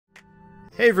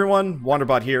Hey everyone,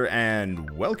 Wanderbot here,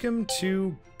 and welcome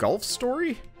to Golf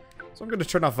Story? So I'm going to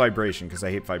turn off vibration, because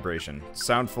I hate vibration.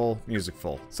 Sound full, music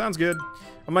full. Sounds good.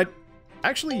 I might...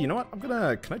 Actually, you know what?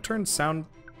 Can I turn sound...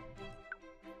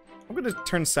 I'm going to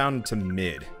turn sound to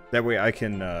mid. That way I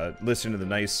can listen to the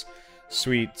nice,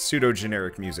 sweet,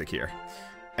 pseudo-generic music here.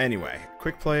 Anyway,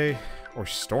 quick play or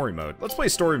story mode. Let's play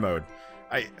story mode.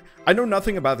 I know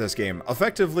nothing about this game.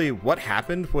 Effectively, what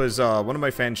happened was one of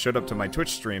my fans showed up to my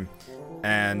Twitch stream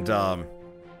and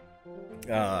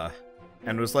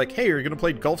was like, hey, you're gonna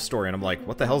play Golf Story. And I'm like,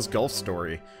 what the hell's Golf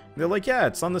Story? And they're like, yeah,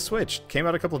 it's on the Switch. Came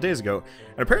out a couple of days ago.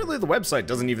 And apparently the website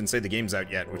doesn't even say the game's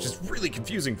out yet, which is really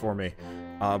confusing for me.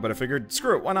 But I figured,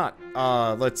 screw it, why not?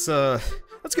 Let's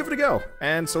give it a go.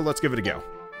 And so let's give it a go.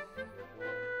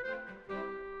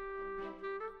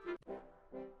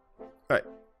 Alright.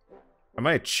 Am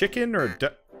I a chicken or a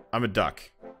duck? I'm a duck.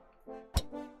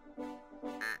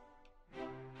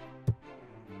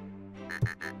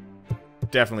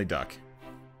 Definitely duck.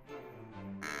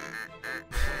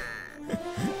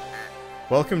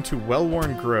 Welcome to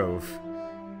Well-Worn Grove.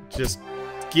 Just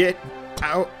get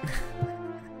out.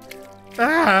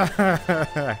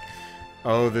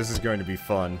 Oh, this is going to be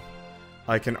fun.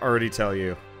 I can already tell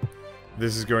you.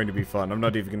 This is going to be fun. I'm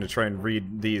not even going to try and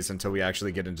read these until we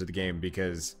actually get into the game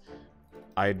because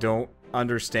I don't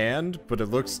understand, but it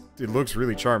looks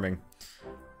really charming.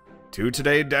 Two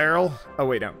today, Daryl? Oh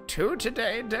wait, no. Two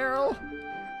today, Daryl?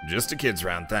 Just a kid's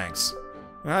round, thanks.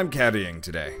 I'm caddying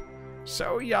today.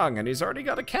 So young, and he's already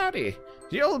got a caddy.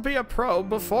 You'll be a pro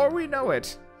before we know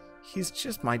it. He's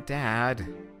just my dad.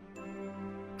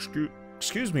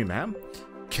 Excuse me, ma'am.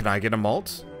 Can I get a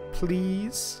malt,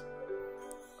 please?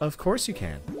 Of course you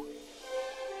can.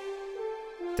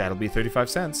 That'll be 35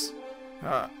 cents.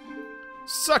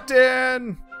 Sucked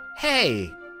in! Hey!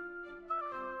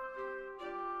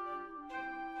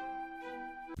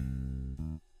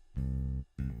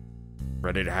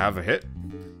 Ready to have a hit?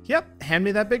 Yep, hand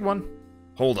me that big one.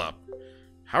 Hold up.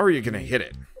 How are you gonna hit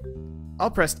it? I'll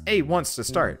press A once to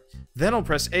start. Then I'll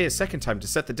press A a second time to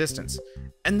set the distance.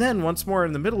 And then once more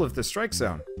in the middle of the strike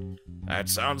zone. That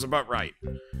sounds about right.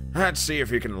 Let's see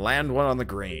if you can land one on the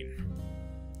green.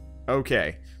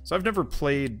 Okay, so I've never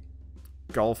played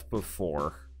golf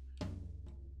before.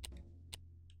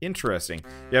 Interesting.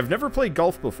 Yeah, I've never played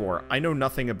golf before. I know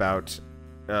nothing about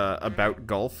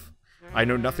golf. I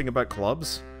know nothing about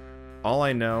clubs. All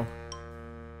I know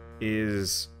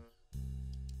is...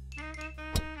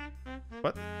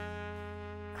 What?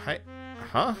 Hi?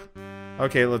 Huh?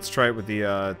 Okay, let's try it with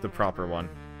the proper one.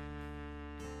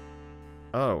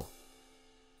 Oh.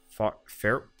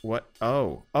 Fair... What?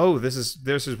 Oh. Oh, this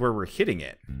is where we're hitting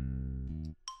it.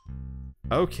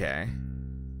 Okay.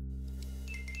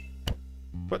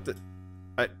 What the...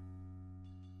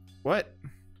 What?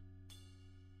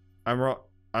 I'm wrong.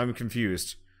 I'm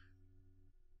confused.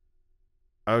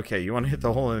 Okay, you want to hit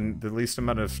the hole in the least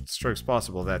amount of strokes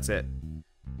possible, that's it.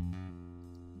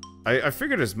 I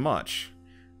figured as much.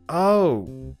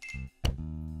 Oh.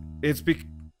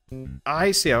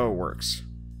 I see how it works.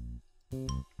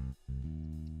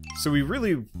 So we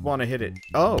really want to hit it.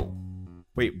 Oh.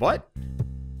 Wait, what?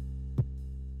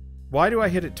 Why do I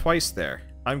hit it twice there?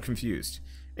 I'm confused.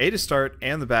 A to start,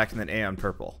 and the back, and then A on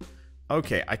purple.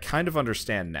 Okay, I kind of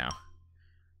understand now.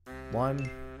 1,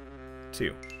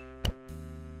 2.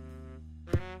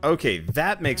 Okay,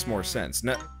 that makes more sense.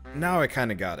 Now I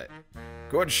kind of got it.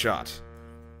 Good shot.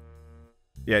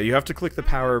 Yeah, you have to click the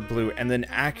power blue and then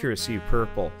accuracy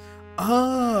purple.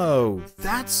 Oh,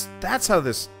 that's how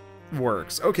this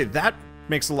works. Okay, that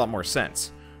makes a lot more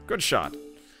sense. Good shot.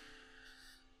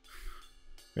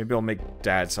 Maybe I'll make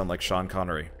Dad sound like Sean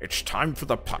Connery. It's time for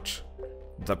the putt.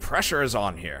 The pressure is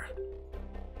on here.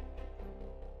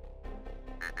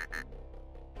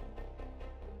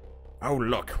 Oh,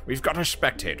 look, we've got a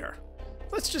spectator.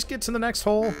 Let's just get to the next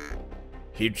hole.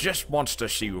 He just wants to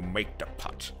see you make the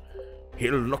putt.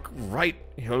 He'll look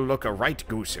a right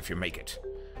goose if you make it.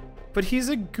 But he's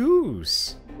a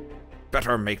goose.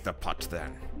 Better make the putt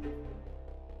then.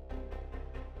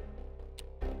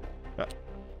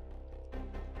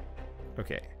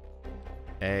 Okay.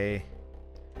 A.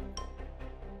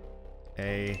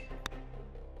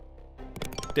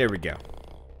 There we go.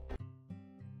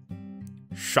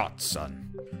 Shot,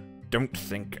 son. Don't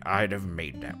think I'd have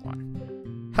made that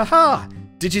one. Haha!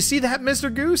 Did you see that,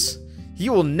 Mr. Goose? He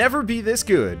will never be this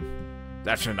good.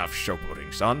 That's enough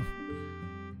showboating, son.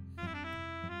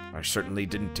 I certainly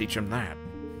didn't teach him that.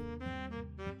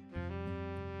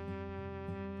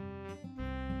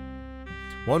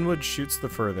 One wood shoots the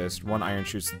furthest, one iron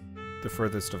shoots the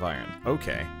furthest of iron.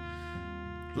 Okay.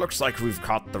 Looks like we've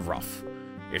caught the rough.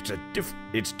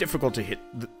 It's difficult to hit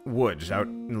the woods out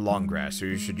in long grass, so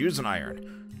you should use an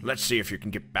iron. Let's see if you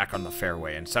can get back on the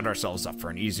fairway and set ourselves up for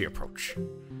an easy approach.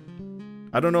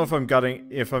 I don't know if I'm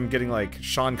getting like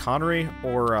Sean Connery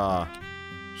or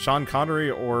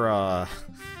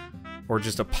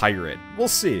just a pirate. We'll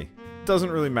see.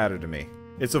 Doesn't really matter to me.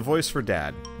 It's a voice for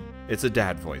dad. It's a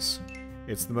dad voice.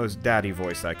 It's the most daddy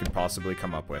voice I could possibly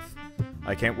come up with.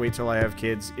 I can't wait till I have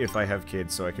kids, if I have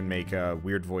kids, so I can make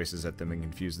weird voices at them and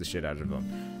confuse the shit out of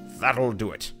them. That'll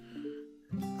do it.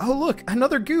 Oh look,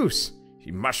 another goose!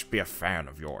 He must be a fan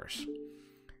of yours.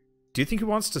 Do you think he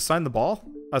wants to sign the ball?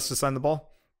 Us to sign the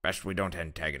ball? Best we don't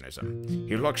antagonize him.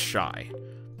 He looks shy.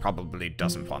 Probably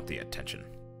doesn't want the attention.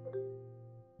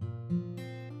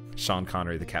 Sean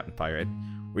Connery, the Captain Pirate.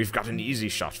 We've got an easy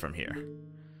shot from here.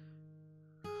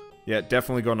 Yeah,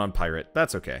 definitely going on pirate.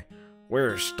 That's okay.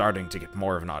 We're starting to get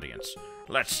more of an audience.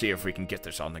 Let's see if we can get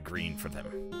this on the green for them.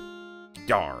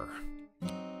 Yar.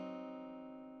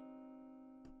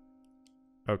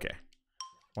 Okay.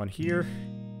 One here.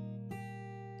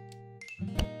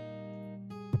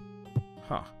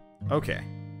 Huh. Okay.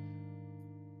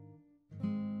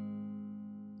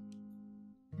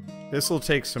 This will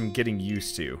take some getting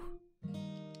used to.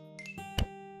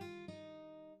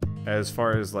 As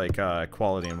far as, like,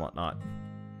 quality and whatnot.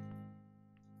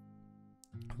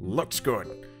 Looks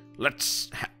good. Let's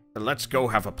go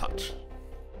have a putt.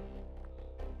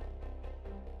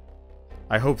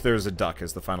 I hope there's a duck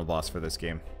as the final boss for this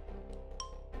game.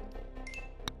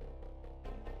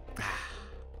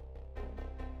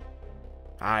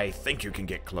 I think you can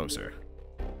get closer.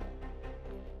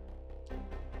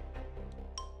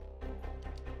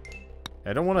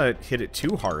 I don't want to hit it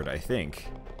too hard, I think.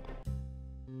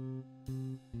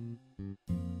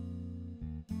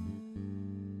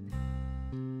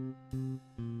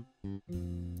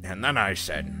 And then I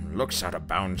said, looks out of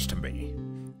bounds to me.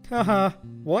 Haha,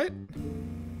 what?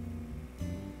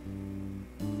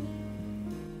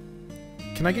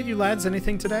 Can I get you lads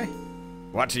anything today?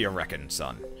 What do you reckon,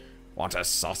 son? Want a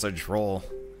sausage roll?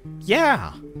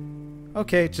 Yeah!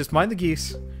 Okay, just mind the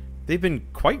geese. They've been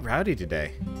quite rowdy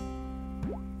today.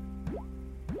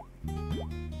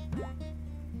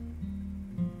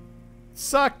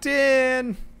 Sucked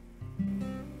in!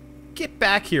 Get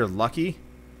back here, Lucky.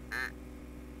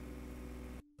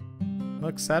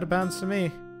 Looks out of bounds to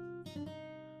me.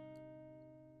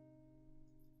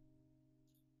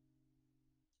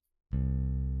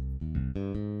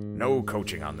 No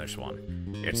coaching on this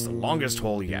one. It's the longest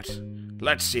hole yet.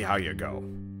 Let's see how you go.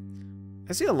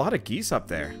 I see a lot of geese up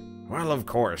there. Well, of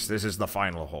course, this is the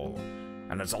final hole.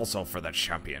 And it's also for the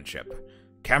championship.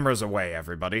 Cameras away,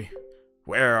 everybody.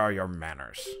 Where are your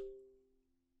manners?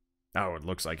 Oh, it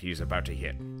looks like he's about to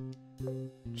hit.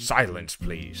 Silence,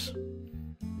 please.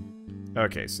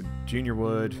 Okay, so Junior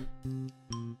would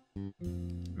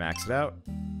max it out.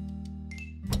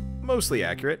 Mostly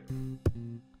accurate.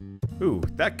 Ooh,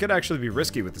 that could actually be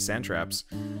risky with the sand traps.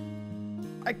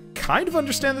 I kind of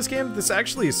understand this game. This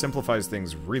actually simplifies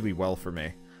things really well for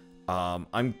me.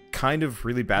 I'm kind of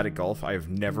really bad at golf. I've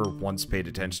never once paid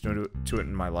attention to it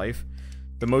in my life.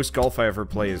 The most golf I ever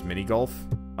play is mini golf,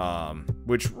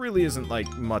 which really isn't like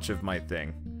much of my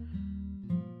thing.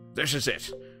 This is it.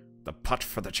 The putt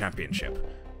for the championship.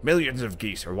 Millions of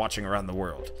geese are watching around the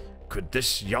world. Could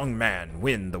this young man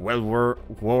win the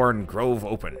well-worn Grove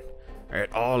Open?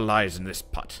 It all lies in this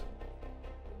putt.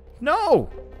 No!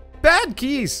 Bad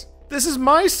geese! This is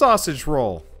my sausage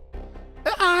roll!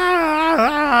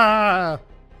 Ah!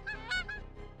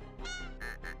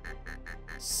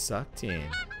 Sucked in.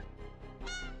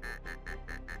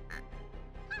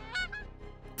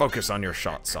 Focus on your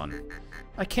shot, son.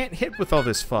 I can't hit with all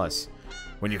this fuss.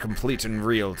 When you compete in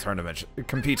real tournaments,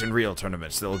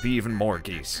 there will be even more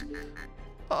geese.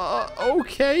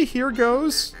 Okay, here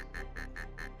goes.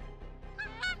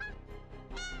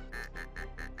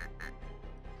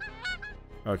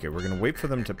 Okay, we're gonna wait for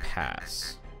them to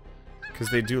pass. Because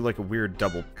they do like a weird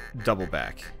double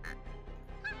back.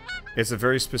 It's a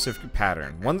very specific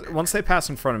pattern. Once they pass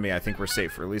in front of me, I think we're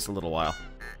safe for at least a little while.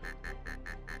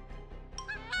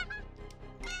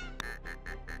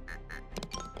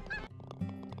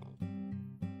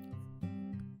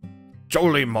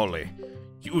 Jolly moly,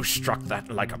 you struck that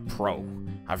like a pro.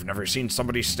 I've never seen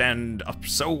somebody stand up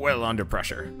so well under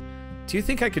pressure. Do you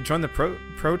think I could join the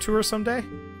pro tour someday?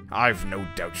 I've no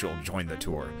doubt you'll join the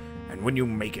tour, and when you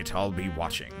make it, I'll be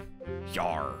watching.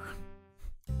 Yar.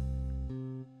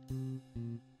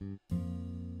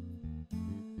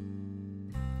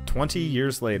 "20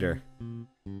 years later."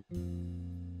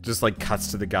 Just like cuts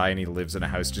to the guy and he lives in a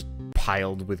house just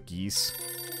piled with geese.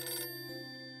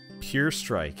 Pure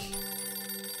strike.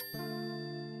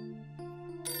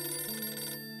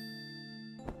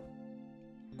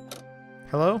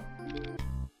 Hello?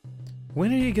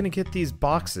 When are you gonna get these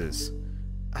boxes?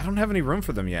 I don't have any room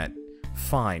for them yet.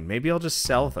 Fine, maybe I'll just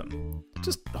sell them.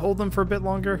 Just hold them for a bit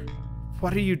longer.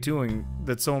 What are you doing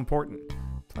that's so important?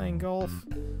 Playing golf?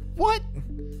 What?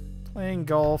 Playing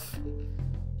golf?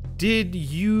 Did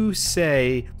you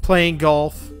say playing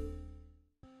golf?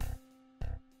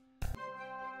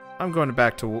 I'm going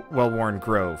back to Well-Worn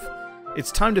Grove.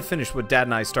 It's time to finish what Dad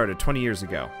and I started 20 years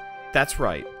ago. That's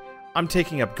right. I'm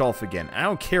taking up golf again. I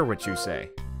don't care what you say.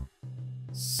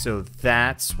 So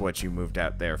that's what you moved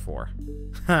out there for.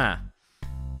 Ha.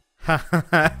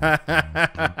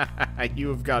 You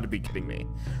have got to be kidding me.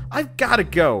 I've got to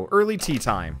go. Early tea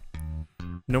time.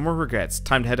 No more regrets.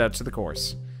 Time to head out to the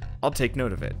course. I'll take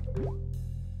note of it.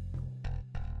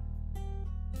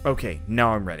 Okay,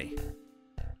 now I'm ready.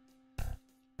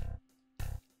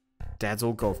 Dad's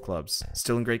old golf clubs.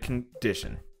 Still in great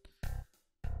condition.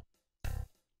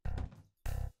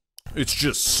 It's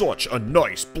just such a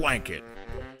nice blanket.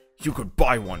 You could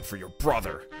buy one for your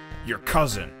brother, your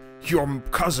cousin. Your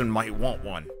cousin might want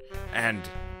one. And,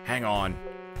 hang on,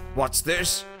 what's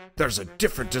this? There's a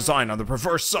different design on the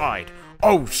reverse side.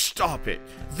 Oh, stop it.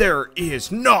 There is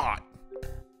not.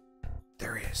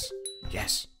 There is.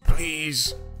 Yes,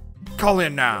 please. Call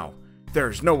in now.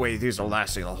 There's no way these are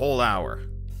lasting a whole hour.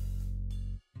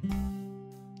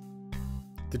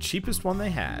 The cheapest one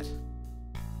they had.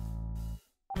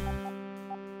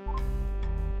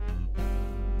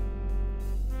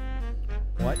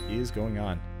 What is going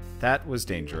on? That was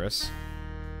dangerous.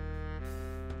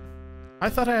 I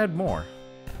thought I had more.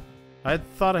 I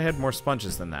thought I had more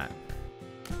sponges than that.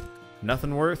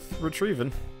 Nothing worth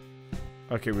retrieving.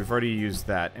 Okay, we've already used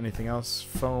that. Anything else?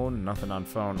 Phone? Nothing on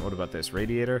phone. What about this?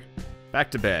 Radiator? Back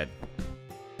to bed.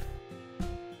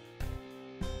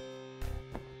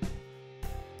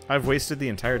 I've wasted the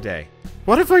entire day.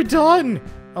 What have I done?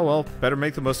 Oh well, better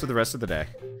make the most of the rest of the day.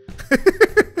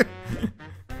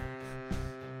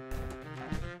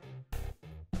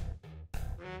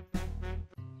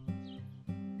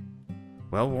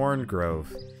 Well-Worn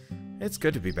Grove. It's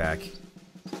good to be back.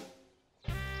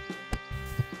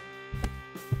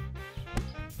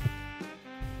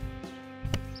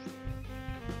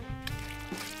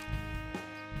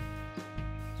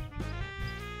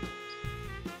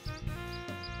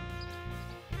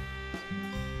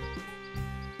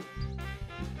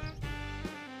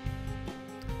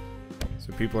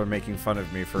 So people are making fun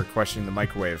of me for questioning the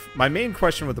microwave. My main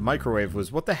question with the microwave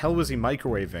was, what the hell was he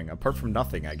microwaving? Apart from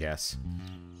nothing, I guess.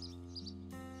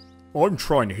 I'm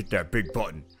trying to hit that big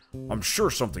button. I'm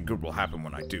sure something good will happen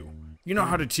when I do. You know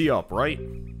how to tee up, right?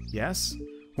 Yes?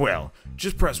 Well,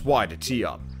 just press Y to tee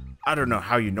up. I don't know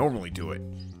how you normally do it.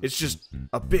 It's just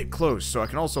a bit close, so I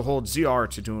can also hold ZR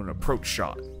to do an approach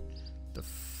shot. What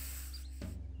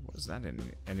does that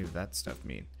any of that stuff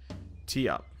mean? Tee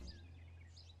up.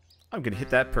 I'm gonna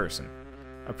hit that person.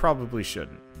 I probably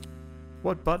shouldn't.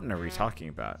 What button are we talking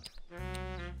about?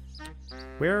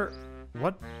 Where...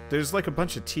 What? There's like a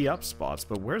bunch of tee up spots,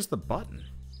 but where's the button?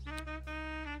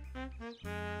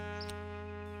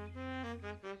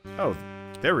 Oh,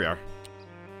 there we are.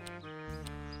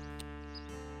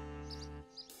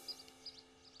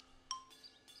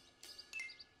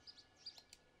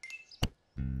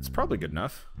 It's probably good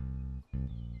enough.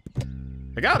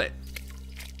 I got it!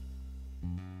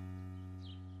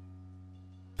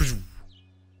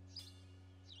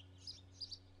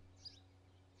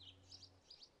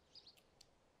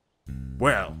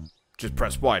 Well, just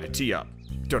press Y to tee up.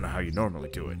 Don't know how you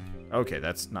normally do it. Okay,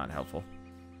 that's not helpful.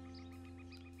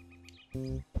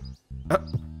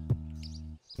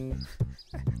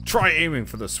 Try aiming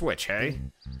for the switch, hey?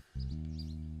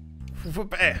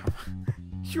 Bam!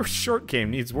 Your short game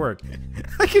needs work.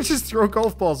 I can just throw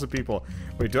golf balls at people.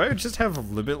 Wait, do I just have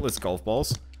limitless golf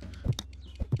balls?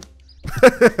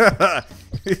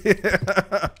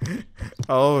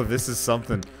 Oh, this is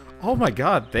something. Oh my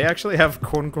god, they actually have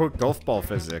quote-unquote golf ball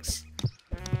physics.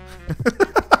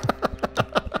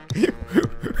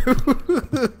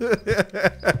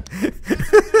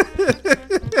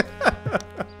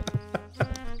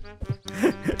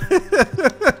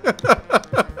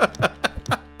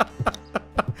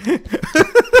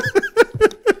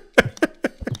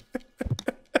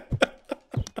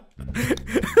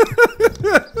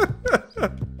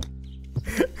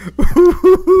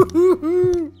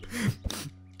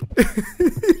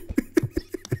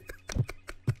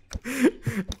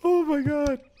 Oh my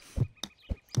god.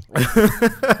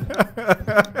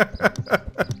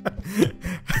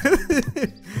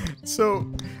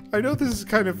 So, I know this is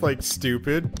kind of like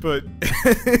stupid, but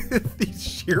the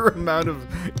sheer amount of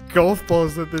golf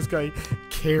balls that this guy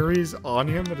carries on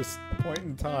him at point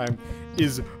in time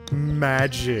is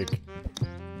magic.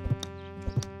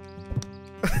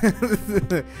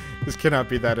 This cannot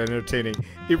be that entertaining.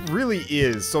 It really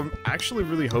is. So I'm actually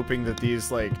really hoping that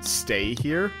these like stay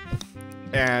here,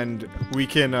 and we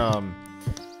can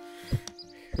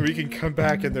come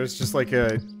back and there's just like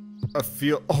a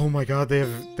feel. Oh my god,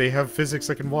 they have physics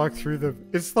I can walk through them.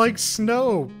 It's like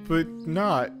snow, but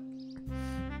not.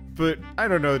 But I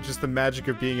don't know, just the magic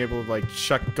of being able to like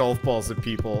chuck golf balls at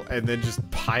people and then just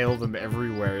pile them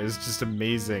everywhere is just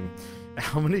amazing.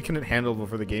 How many can it handle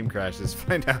before the game crashes?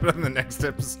 Find out on the next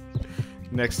episode.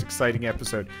 Next exciting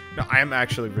episode. No, I am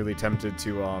actually really tempted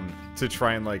to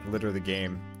try and like litter the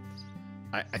game.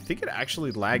 I think it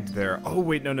actually lagged there. Oh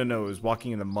wait, no. It was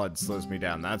walking in the mud slows me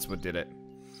down. That's what did it.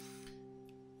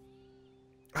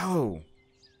 Oh,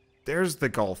 there's the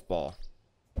golf ball.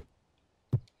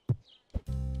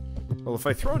 Well, if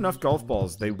I throw enough golf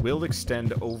balls, they will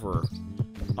extend over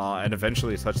and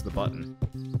eventually touch the button.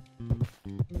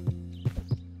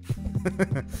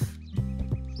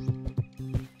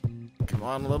 Come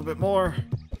on, a little bit more.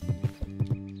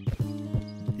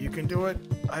 You can do it.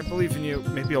 I believe in you.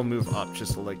 Maybe I'll move up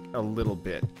just like a little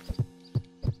bit.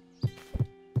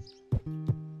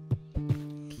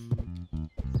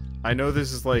 I know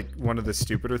this is like one of the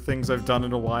stupider things I've done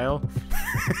in a while.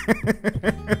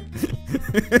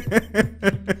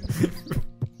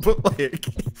 But like,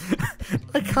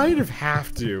 I kind of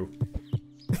have to.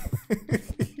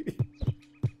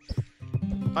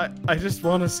 I just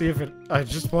want to see if it. I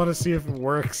just want to see if it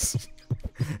works.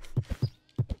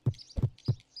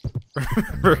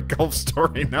 Remember Golf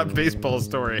Story, not Baseball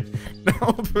Story.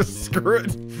 No, but screw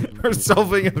it. We're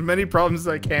solving as many problems as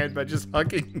I can by just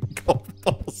hugging golf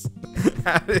balls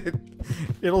at it.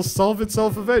 It'll solve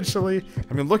itself eventually.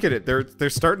 I mean, look at it. They're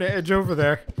starting to edge over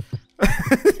there.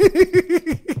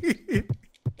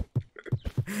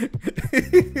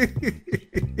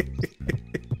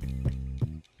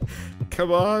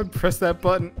 Come on, press that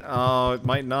button. Oh, it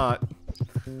might not.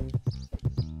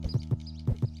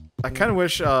 I kind of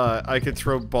wish I could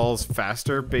throw balls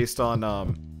faster based on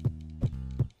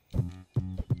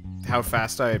how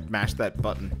fast I mashed that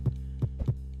button.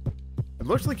 It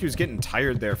looked like he was getting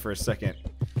tired there for a second.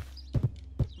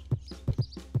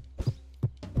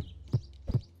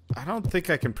 I don't think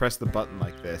I can press the button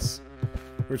like this.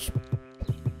 Which...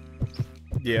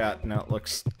 yeah, no, it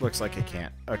looks like I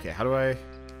can't. Okay, how do I...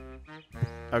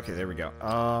 okay, there we go.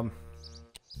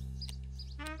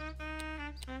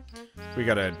 We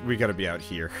gotta be out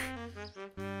here.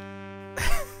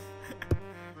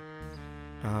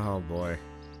 Oh boy.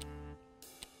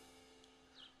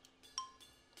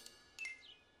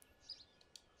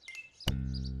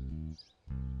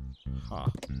 Huh.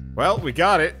 Well, we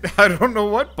got it. I don't know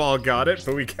what ball got it,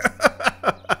 but we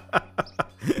got...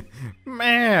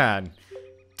 Man!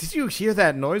 Did you hear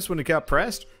that noise when it got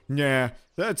pressed? Nah,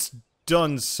 that's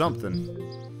done something.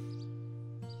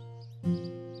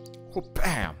 Oh,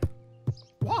 bam!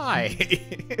 Why?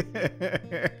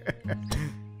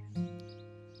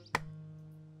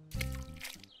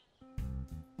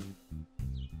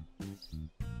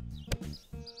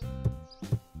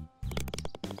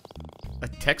 A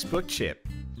textbook chip.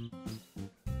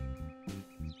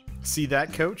 See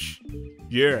that, Coach?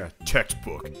 Yeah,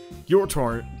 textbook. Your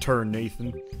turn,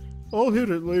 Nathan. I'll hit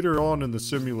it later on in the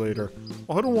simulator.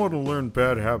 I don't want to learn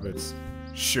bad habits.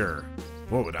 Sure.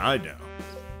 What would I know?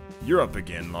 You're up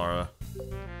again, Laura.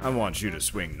 I want you to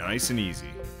swing nice and easy.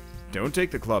 Don't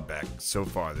take the club back so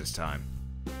far this time.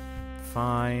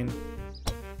 Fine.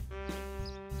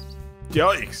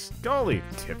 Yikes! Golly,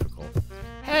 typical.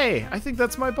 Hey, I think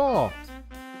that's my ball.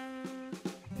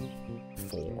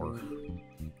 4.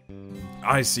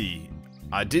 I see.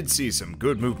 I did see some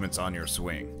good movements on your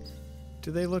swing.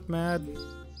 Do they look mad?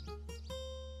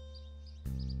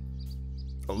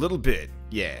 A little bit,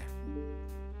 yeah.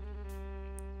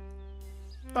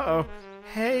 Uh-oh.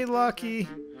 Hey, Lucky.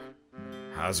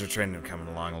 How's your training coming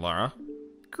along, Laura?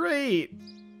 Great.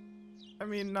 I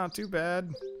mean, not too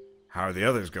bad. How are the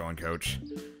others going, Coach?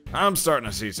 I'm starting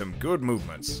to see some good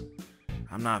movements.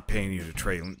 I'm not paying you to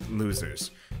train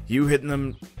losers. You hitting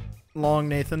them long,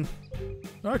 Nathan?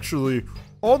 Actually,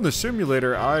 on the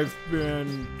simulator, I've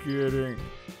been getting...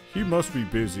 He must be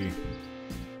busy.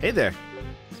 Hey there.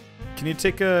 Can you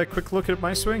take a quick look at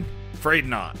my swing? Afraid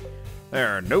not. There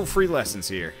are no free lessons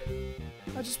here.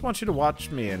 I just want you to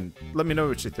watch me and let me know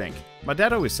what you think. My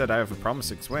dad always said I have a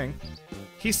promising swing.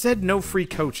 He said no free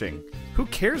coaching. Who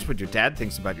cares what your dad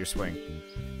thinks about your swing?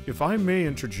 If I may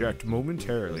interject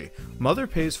momentarily, Mother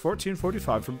pays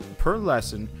 $14.45 per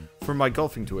lesson for my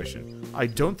golfing tuition. I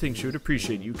don't think she would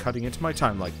appreciate you cutting into my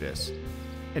time like this.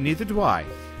 And neither do I.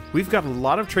 We've got a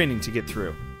lot of training to get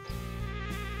through.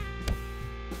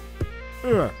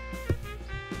 Ugh.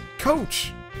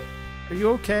 Coach! Are you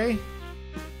okay?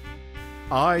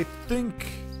 I think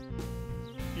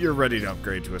you're ready to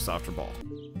upgrade to a softer ball.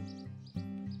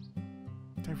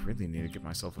 I really need to get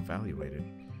myself evaluated.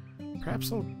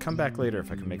 Perhaps I'll come back later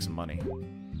if I can make some money.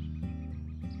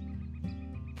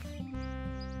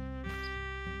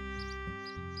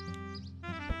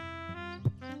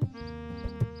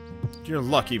 You're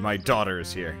lucky my daughter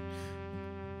is here.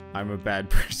 I'm a bad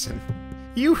person.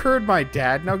 You heard my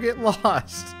dad, now get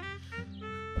lost.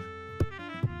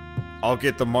 I'll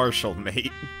get the marshal,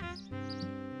 mate.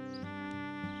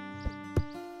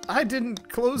 I didn't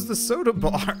close the soda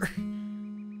bar.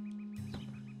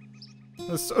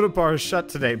 The soda bar is shut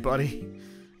today, buddy.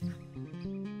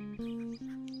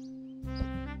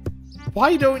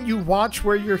 Why don't you watch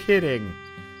where you're hitting?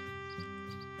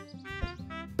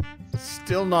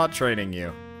 Still not training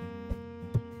you.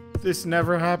 This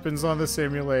never happens on the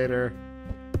simulator.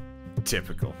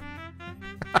 Typical.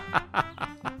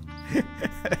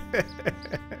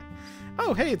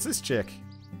 Oh, hey, it's this chick.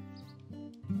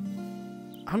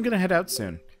 I'm gonna head out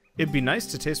soon. It'd be nice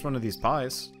to taste one of these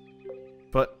pies.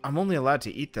 But I'm only allowed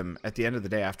to eat them at the end of the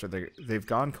day after they've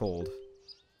gone cold.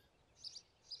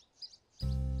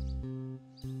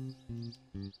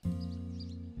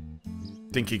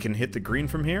 Think you can hit the green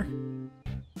from here?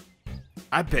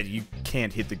 I bet you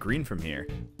can't hit the green from here.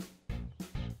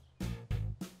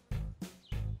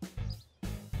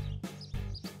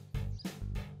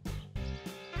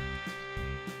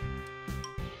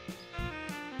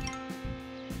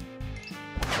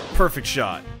 Perfect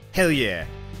shot. Hell yeah.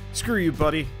 Screw you,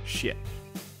 buddy. Shit.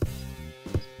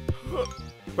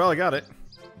 Well, I got it.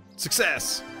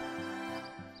 Success!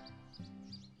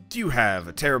 You have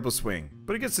a terrible swing,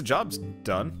 but it gets the job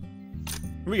done.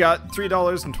 We got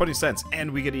 $3.20,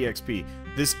 and we get EXP.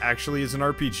 This actually is an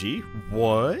RPG?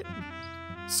 What?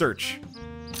 Search.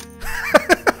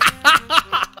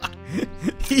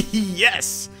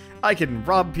 Yes! I can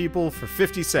rob people for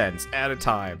 50 cents at a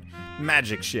time.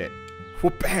 Magic shit.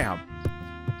 Whoop-bam!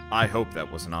 I hope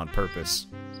that wasn't on purpose.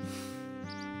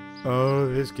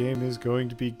 Oh, this game is going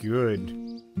to be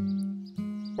good.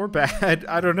 Or bad.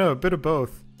 I don't know. A bit of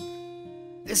both.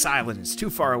 This island is too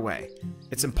far away.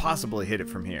 It's impossible to hit it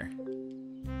from here.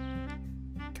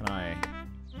 Can I...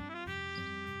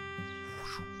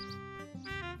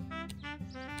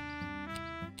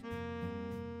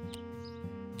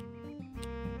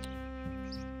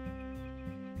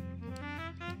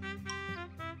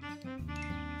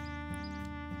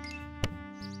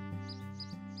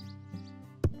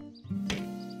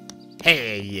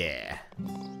 Hey, yeah.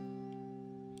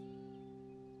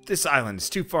 This island is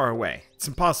too far away. It's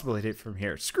impossible to hit from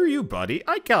here. Screw you, buddy.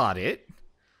 I got it.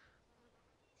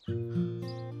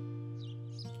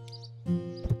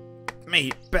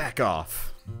 Mate, back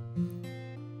off.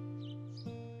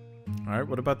 Alright,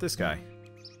 what about this guy?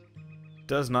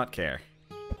 Does not care.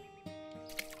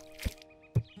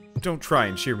 Don't try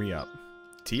and cheer me up.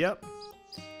 Tee up?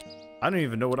 I don't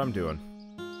even know what I'm doing.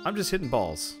 I'm just hitting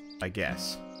balls, I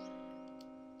guess.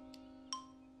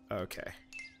 Okay.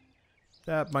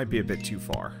 That might be a bit too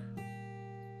far.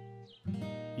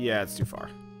 Yeah, it's too far.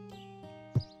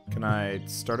 Can I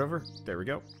start over? There we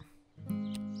go.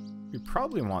 We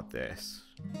probably want this.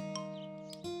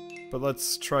 But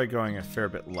let's try going a fair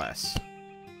bit less.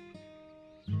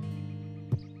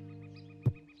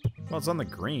 Well, it's on the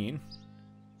green.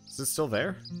 Is it still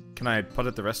there? Can I put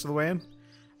it the rest of the way in?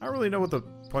 I don't really know what the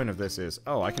point of this is.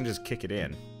 Oh, I can just kick it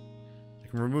in. I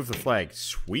can remove the flag.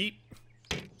 Sweet!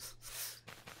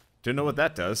 Didn't know what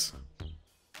that does.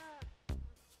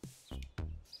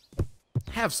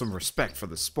 Have some respect for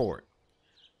the sport.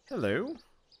 Hello?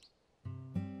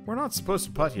 We're not supposed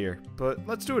to putt here, but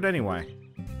let's do it anyway.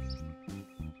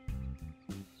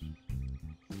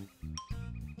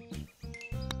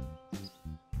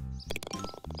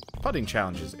 Putting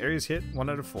challenges. Areas hit 1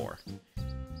 out of 4.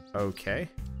 Okay.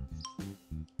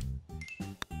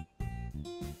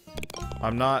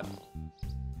 I'm not...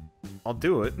 I'll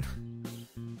do it.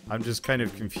 I'm just kind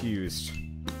of confused.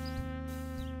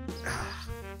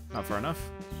 Not far enough.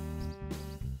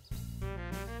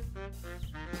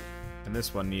 And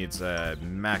this one needs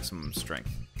maximum strength.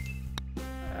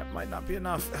 That might not be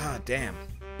enough. Ah, damn.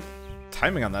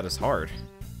 Timing on that is hard.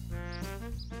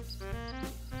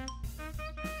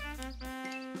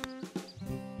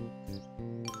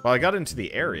 Well, I got into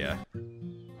the area.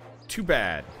 Too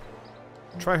bad.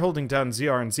 Try holding down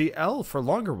ZR and ZL for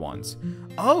longer ones.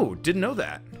 Oh, didn't know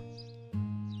that.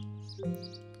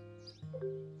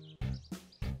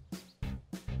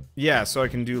 Yeah, so I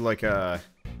can do like a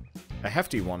a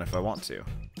hefty one if I want to.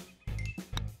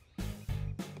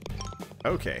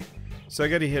 Okay, so I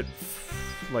gotta hit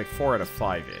like 4 out of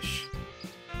 5-ish.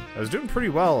 I was doing pretty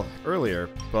well earlier,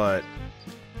 but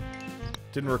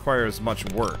didn't require as much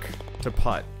work to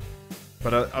putt.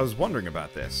 But I was wondering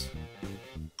about this.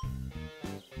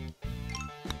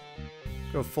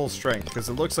 Go full strength, because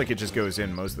it looks like it just goes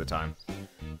in most of the time.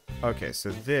 Okay,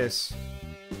 so this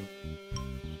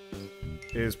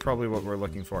is probably what we're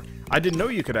looking for. I didn't know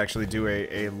you could actually do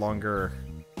a longer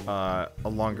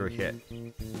hit.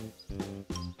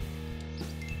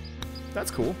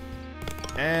 That's cool.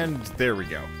 And there we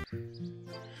go.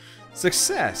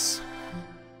 Success!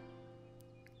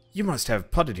 You must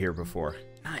have putted here before.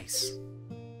 Nice.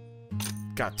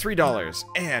 Got $3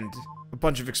 and a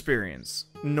bunch of experience.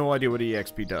 No idea what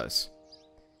EXP does.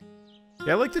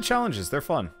 Yeah, I like the challenges. They're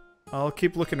fun. I'll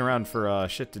keep looking around for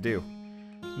shit to do.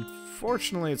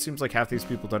 Unfortunately, it seems like half these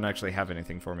people don't actually have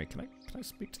anything for me. Can I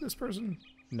speak to this person?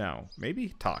 No.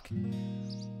 Maybe? Talk.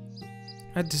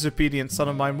 That disobedient son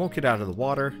of mine won't get out of the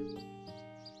water.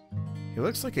 He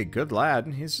looks like a good lad,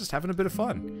 and he's just having a bit of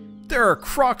fun. There are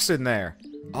crocs in there!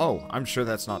 Oh, I'm sure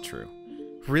that's not true.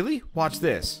 Really? Watch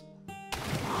this.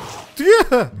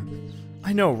 Yeah!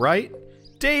 I know, right?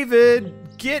 David,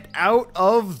 get out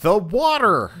of the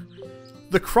water!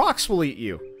 The crocs will eat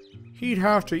you. He'd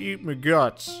have to eat my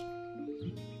guts.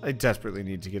 I desperately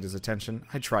need to get his attention.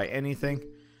 I'd try anything.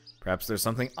 Perhaps there's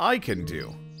something I can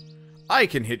do. I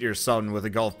can hit your son with a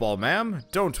golf ball, ma'am.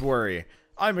 Don't worry.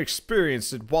 I'm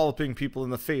experienced at walloping people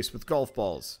in the face with golf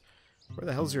balls. Where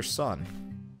the hell's your son?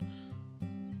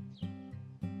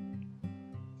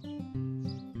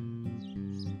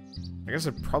 I guess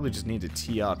I probably just need to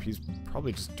tee up. He's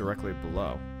probably just directly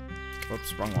below.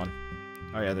 Whoops, wrong one.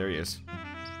 Oh yeah, there he is.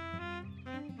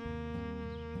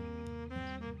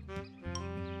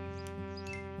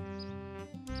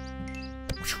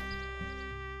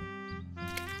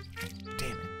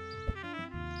 Damn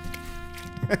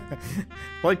it.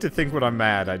 I like to think when I'm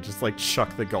mad, I just like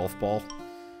chuck the golf ball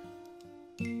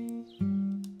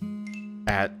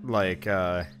at like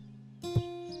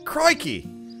crikey!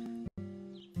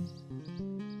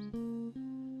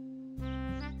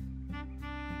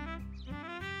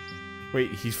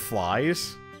 Wait, he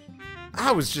flies?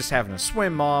 I was just having a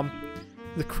swim, Mom.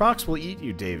 The crocs will eat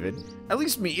you, David. At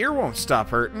least me ear won't stop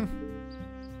hurting.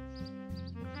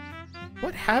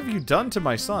 What have you done to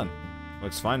my son?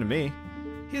 Looks fine to me.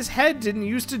 His head didn't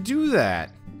used to do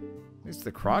that. At least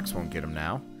the crocs won't get him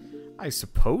now. I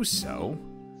suppose so.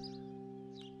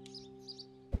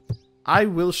 I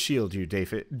will shield you,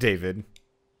 David.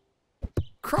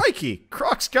 Crikey!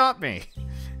 Crocs got me!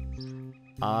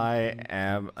 I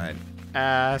am an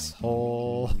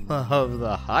asshole of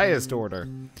the highest order.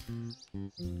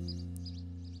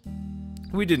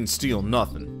 We didn't steal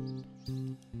nothing.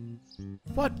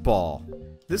 What ball?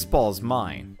 This ball's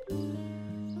mine.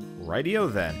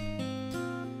 Rightio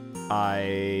then.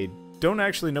 I don't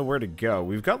actually know where to go.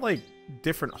 We've got like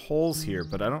different holes here,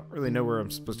 but I don't really know where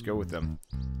I'm supposed to go with them.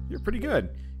 You're pretty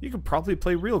good. You could probably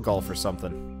play real golf or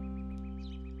something.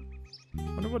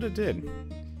 Wonder what it did.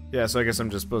 Yeah, so I guess I'm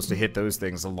just supposed to hit those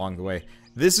things along the way.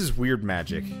 This is weird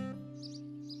magic.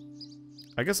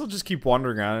 I guess I'll just keep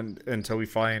wandering around until we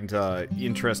find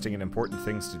interesting and important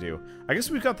things to do. I guess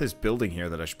we've got this building here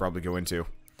that I should probably go into.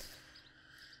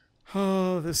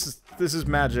 Oh, this is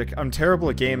magic. I'm terrible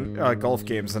at golf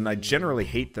games, and I generally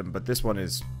hate them, but this one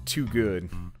is too good.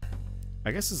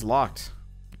 I guess it's locked.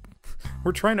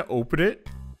 We're trying to open it.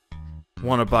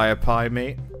 Wanna buy a pie,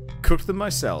 mate? Cooked them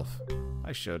myself.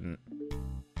 I shouldn't.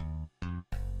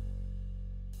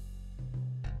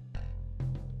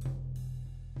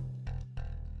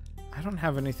 I don't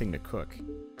have anything to cook.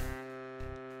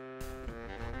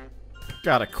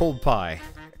 Got a cold pie.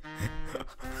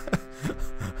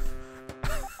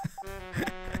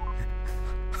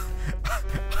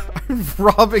 I'm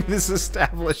robbing this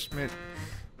establishment.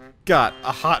 Got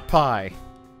a hot pie.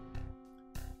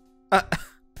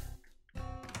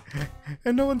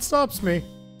 And no one stops me.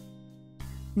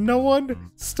 No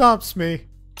one stops me.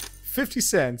 50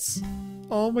 cents.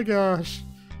 Oh my gosh.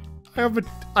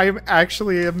 I am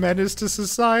actually a menace to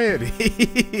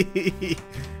society.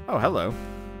 Oh, hello.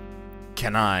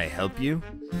 Can I help you?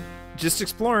 Just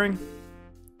exploring.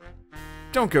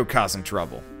 Don't go causing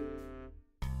trouble.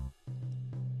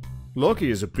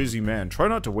 Loki is a busy man. Try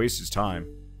not to waste his time.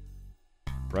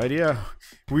 Right, yeah.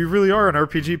 We really are an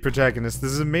RPG protagonist.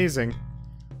 This is amazing.